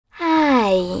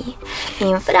Hi!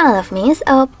 In front of me is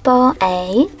OPPO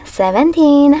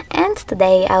A17 and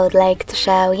today I would like to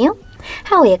show you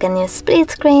how you can use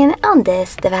split screen on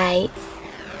this device.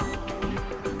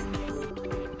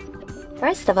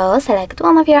 First of all, select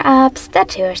one of your apps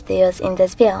that you wish to use in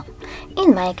this view,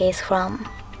 in my case Chrome.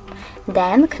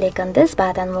 Then click on this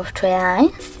button with three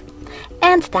lines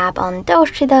and tap on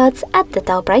those three dots at the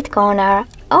top right corner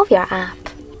of your app.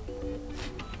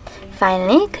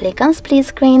 Finally, click on split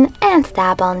screen and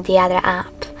tap on the other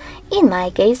app, in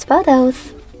my case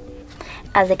Photos.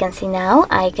 As you can see now,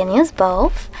 I can use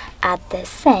both at the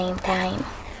same time.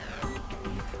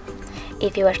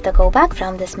 If you wish to go back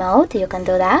from this mode, you can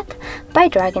do that by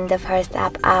dragging the first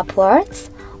app upwards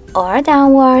or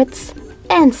downwards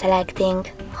and selecting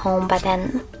Home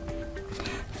button.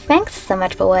 Thanks so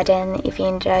much for watching. If you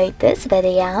enjoyed this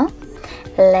video,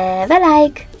 leave a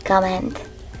like, comment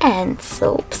and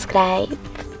subscribe.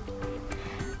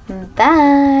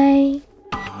 Bye!